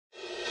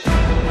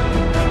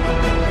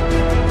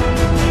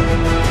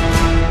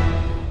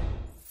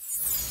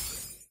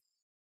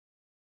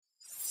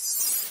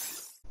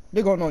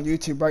You're going on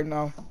YouTube right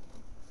now.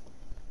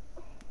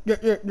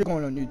 You're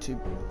going on YouTube.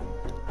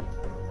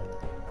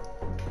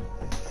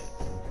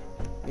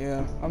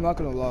 Yeah, I'm not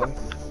gonna lie.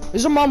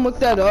 Did your mom look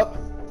that up?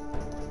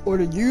 Or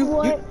did you?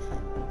 What?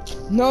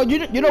 No,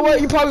 you know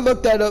what? You probably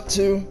looked that up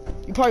too.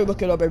 You probably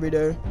look it up every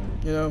day.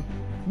 You know?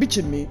 Beat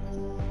your meat.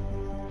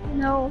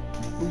 No.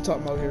 What are you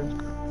talking about here?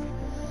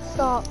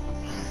 Stop.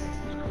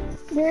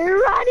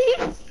 You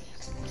ready?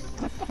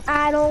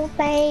 I don't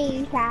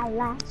think I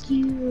like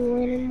you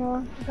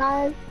anymore,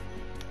 guys.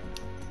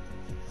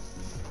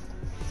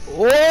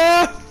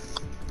 What?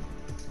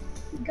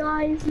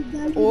 Guys,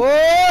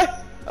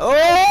 What?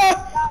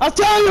 Oh! I'm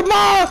telling your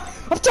mom!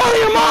 I'm telling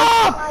your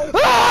mom!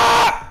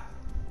 Ah!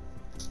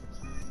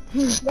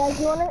 Guys,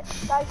 you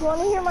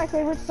wanna hear my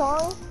favorite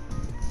song?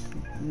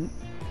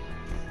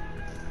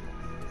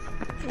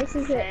 This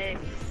is it.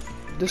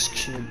 This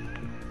kid.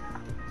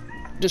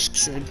 This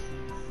kid.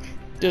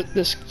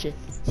 This kid.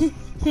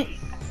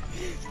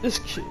 This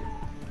kid.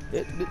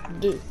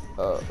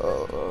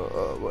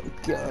 Oh my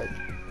god.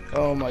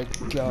 Oh my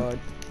god.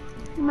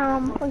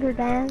 Mom, look at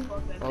that.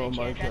 Oh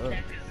my god.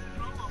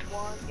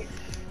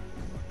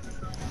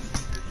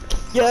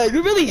 Yeah,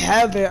 you really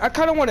haven't. I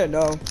kind of want to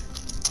know.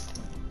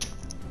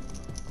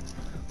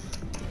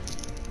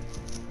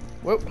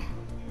 Well,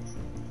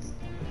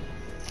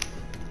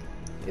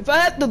 if I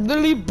had to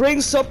literally bring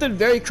something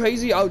very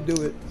crazy, I'll do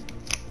it.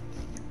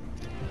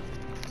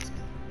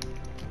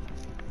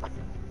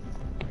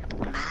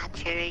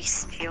 Marjorie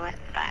Stewart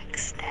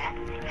Baxter,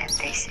 and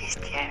this is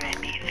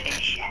Jeremy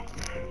Fisher.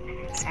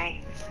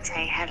 Say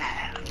hello.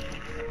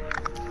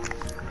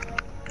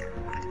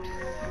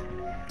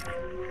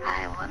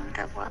 I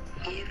wonder what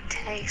you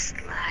taste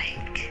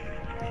like.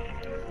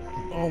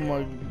 Oh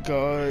my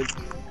god.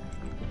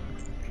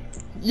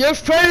 Your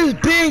friend is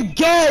being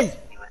gay!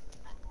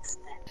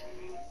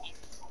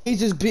 He's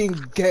just being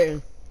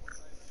gay.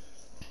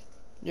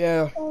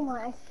 Yeah. Oh my,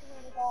 I swear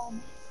to God.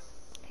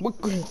 What,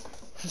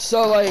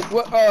 so like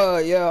what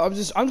yeah, I'm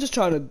just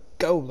trying to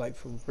go like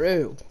for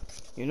real.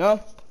 You know?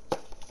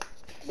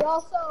 You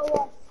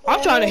also,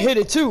 I'm trying to hit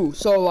it too,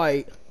 so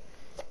like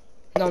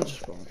no, I'm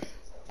just wrong.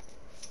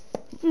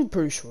 I'm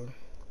pretty sure.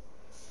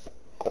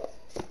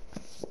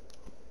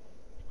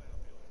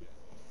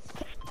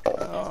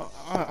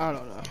 I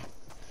don't know.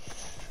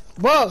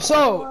 Well,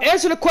 so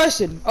answer the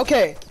question.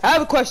 Okay, I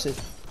have a question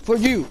for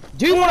you.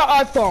 Do you want an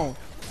iPhone?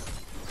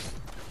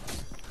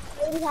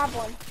 I already have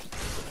one.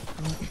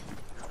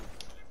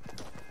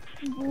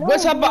 No,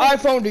 What type of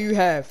iPhone do you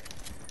have?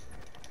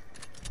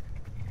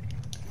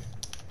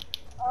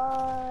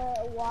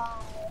 Why?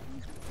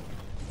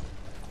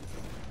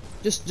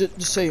 Just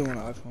say you want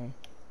an iPhone.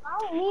 I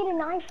don't need an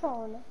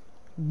iPhone.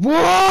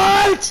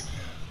 What?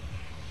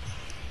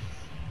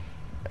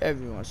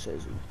 Everyone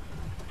says it.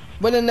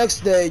 But the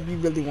next day, you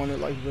really want it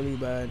like really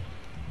bad.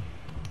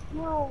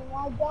 No,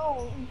 I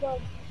don't. But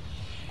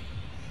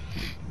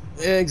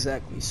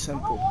Exactly, I don't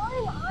simple. want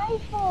an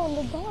iPhone.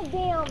 The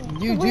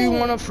goddamn. You do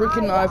want a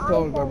freaking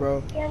iPhone,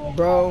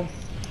 bro.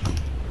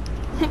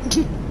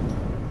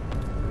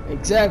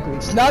 Exactly.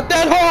 It's not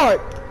that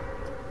hard.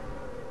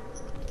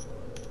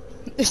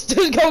 Just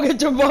go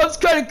get your mom's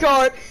credit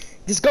card.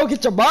 Just go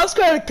get your mom's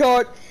credit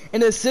card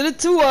and then send it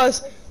to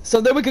us, so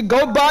that we can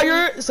go buy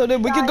your. So that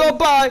we can go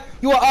buy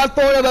you an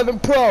iPhone 11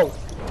 Pro.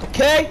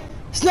 Okay?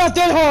 It's not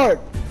that hard.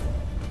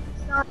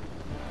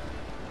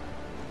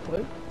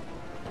 What?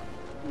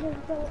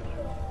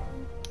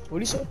 What do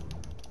you say?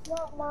 It's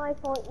not my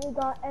fault you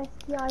got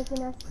STIs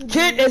and STDs.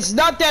 Kid, it's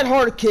not that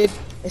hard, kid.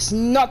 It's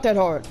not that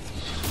hard.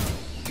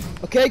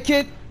 Okay,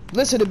 kid?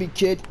 Listen to me,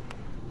 kid.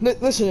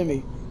 Listen to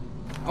me.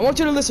 I want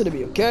you to listen to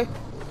me, okay?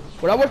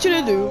 What I want you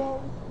to do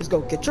is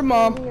go get your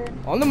mom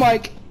on the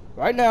mic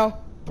right now.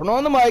 Put her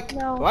on the mic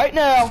right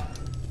now.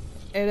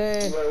 And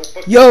then,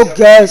 yo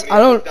guys, I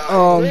don't,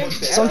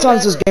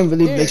 sometimes this game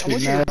really makes me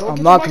mad.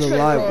 I'm not gonna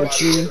lie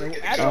with you.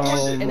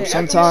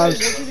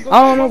 Sometimes,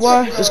 I don't know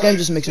why, this game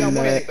just makes me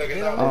mad.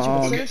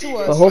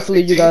 But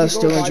hopefully you guys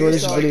still enjoy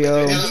this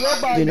video.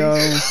 You know,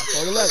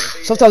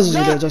 sometimes this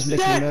video just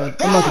makes me mad.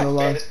 I'm not gonna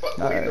lie.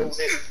 Alright.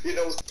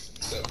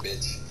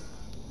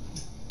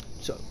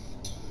 So.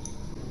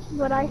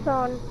 What I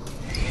found.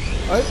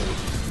 Alright.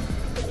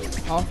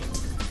 Huh?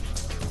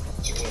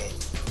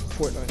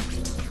 Fortnite.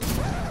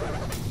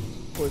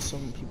 For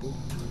some people.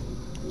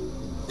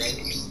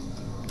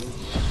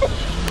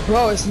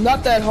 Bro, it's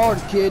not that hard,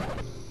 kid.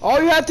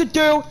 All you have to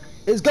do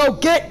is go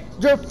get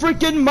your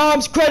freaking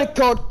mom's credit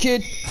card,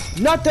 kid.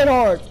 Not that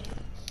hard.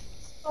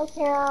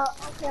 Okay,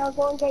 I'll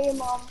go and get your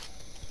mom.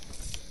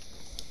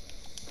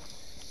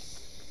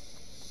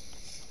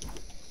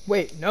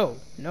 Wait, no.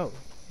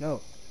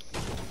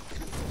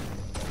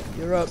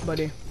 You're up,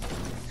 buddy.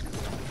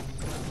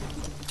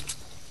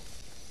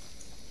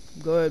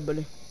 Go ahead,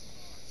 buddy.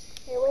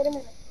 Hey, wait a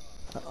minute.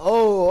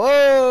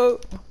 Oh!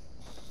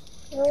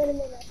 Hey, wait a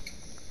minute.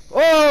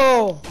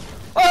 Oh!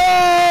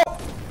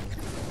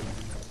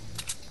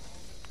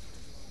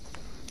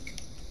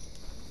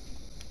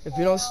 If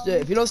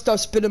you don't stop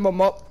spitting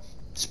them up,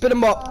 spit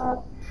them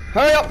up.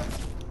 Hurry up!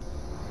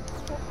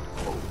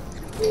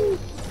 Hey,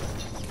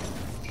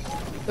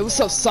 what's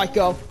up,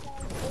 psycho?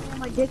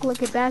 My dick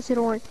like a basset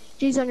horn.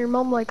 G's on your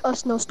mom like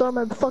us, no storm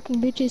my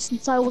fucking bitches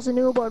since I was a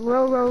newborn.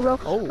 Row, row, row.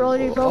 Oh, Roll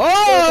it, oh, roll.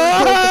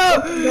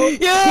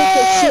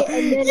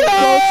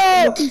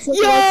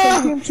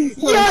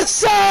 Yes,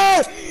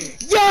 sir!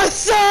 Yes,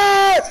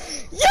 sir!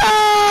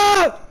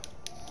 Yeah!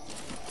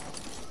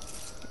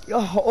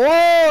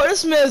 Oh,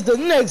 this man's the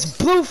next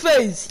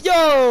Blueface.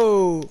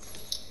 Yo!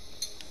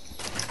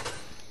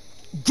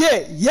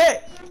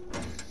 Yeah.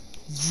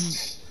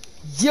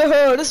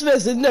 Yo, this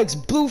man's the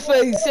next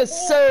Blueface.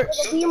 Yes, sir.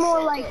 It'll be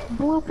more like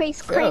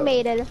Blueface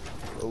cremated.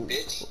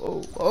 Wait.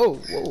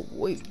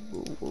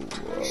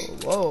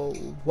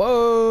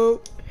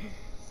 Whoa.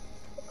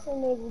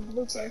 Cremated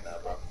Blueface.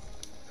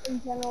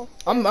 In general.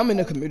 I'm in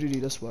the community,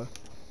 that's why.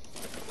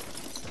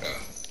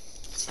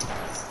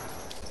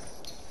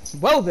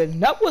 Well then,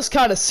 that was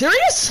kind of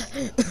serious.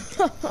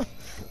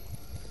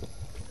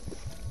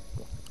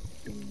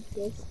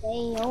 Just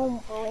stay on,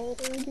 boy.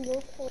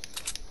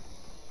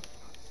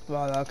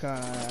 Well, okay.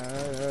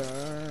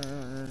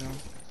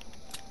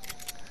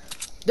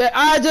 That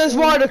I just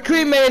want to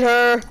cremate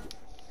her.